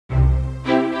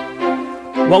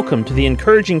Welcome to the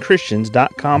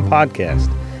EncouragingChristians.com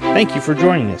podcast. Thank you for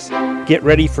joining us. Get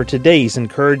ready for today's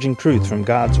encouraging truth from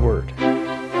God's Word.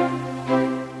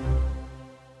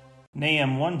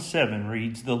 Nahum 1:7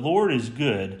 reads, "The Lord is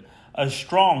good, a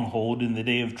stronghold in the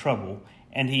day of trouble,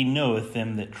 and he knoweth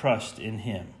them that trust in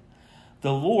him."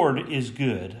 The Lord is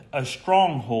good, a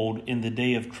stronghold in the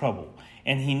day of trouble,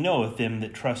 and he knoweth them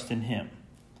that trust in him.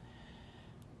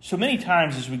 So many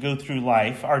times as we go through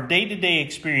life, our day-to-day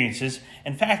experiences,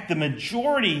 in fact, the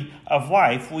majority of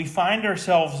life, we find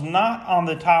ourselves not on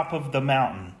the top of the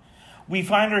mountain. We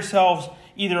find ourselves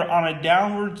either on a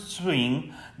downward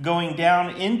swing, going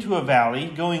down into a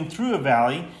valley, going through a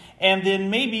valley, and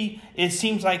then maybe it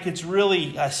seems like it's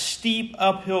really a steep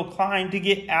uphill climb to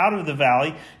get out of the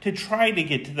valley to try to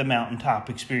get to the mountaintop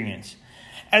experience.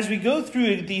 As we go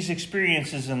through these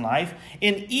experiences in life,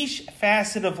 in each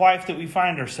facet of life that we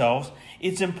find ourselves,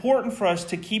 it's important for us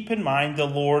to keep in mind the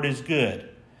Lord is good.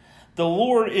 The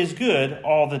Lord is good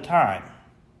all the time.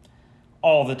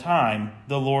 All the time,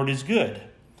 the Lord is good.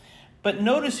 But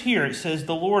notice here it says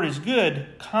the Lord is good,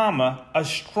 comma, a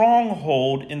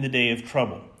stronghold in the day of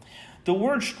trouble. The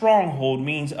word stronghold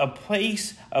means a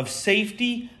place of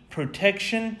safety,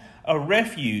 protection, a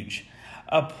refuge,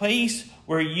 a place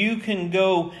where you can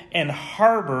go and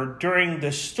harbor during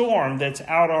the storm that's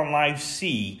out on life's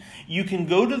sea. You can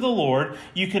go to the Lord,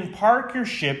 you can park your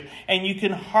ship, and you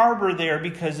can harbor there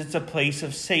because it's a place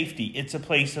of safety. It's a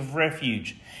place of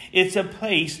refuge. It's a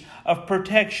place of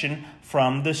protection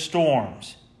from the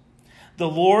storms. The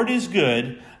Lord is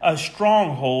good, a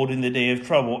stronghold in the day of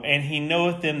trouble, and he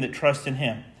knoweth them that trust in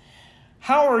him.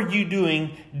 How are you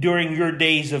doing during your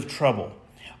days of trouble?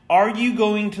 Are you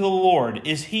going to the Lord?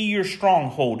 Is he your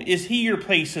stronghold? Is he your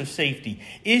place of safety?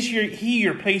 Is he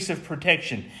your place of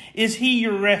protection? Is he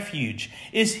your refuge?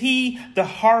 Is he the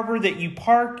harbor that you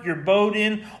park your boat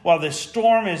in while the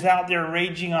storm is out there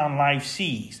raging on life's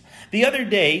seas? The other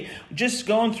day, just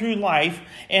going through life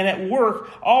and at work,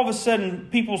 all of a sudden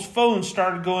people's phones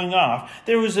started going off.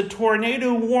 There was a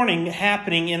tornado warning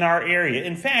happening in our area.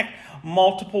 In fact,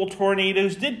 multiple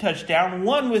tornadoes did touch down,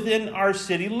 one within our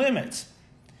city limits.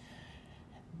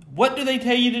 What do they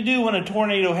tell you to do when a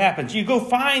tornado happens? You go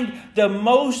find the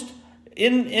most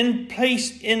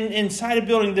inside a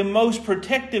building, the most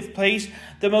protective place,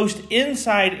 the most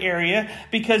inside area,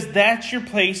 because that's your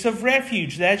place of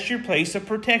refuge. That's your place of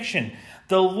protection.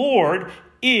 The Lord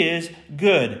is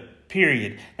good,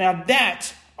 period. Now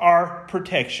that's our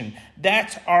protection.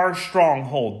 That's our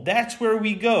stronghold. That's where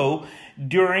we go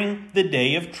during the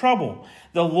day of trouble.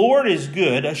 The Lord is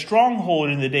good, a stronghold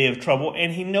in the day of trouble,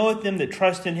 and he knoweth them that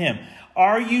trust in him.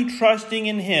 Are you trusting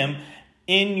in him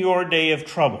in your day of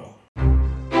trouble?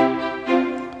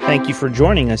 Thank you for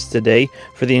joining us today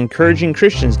for the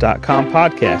EncouragingChristians.com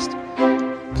podcast.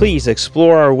 Please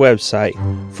explore our website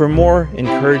for more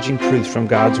encouraging truths from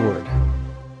God's Word.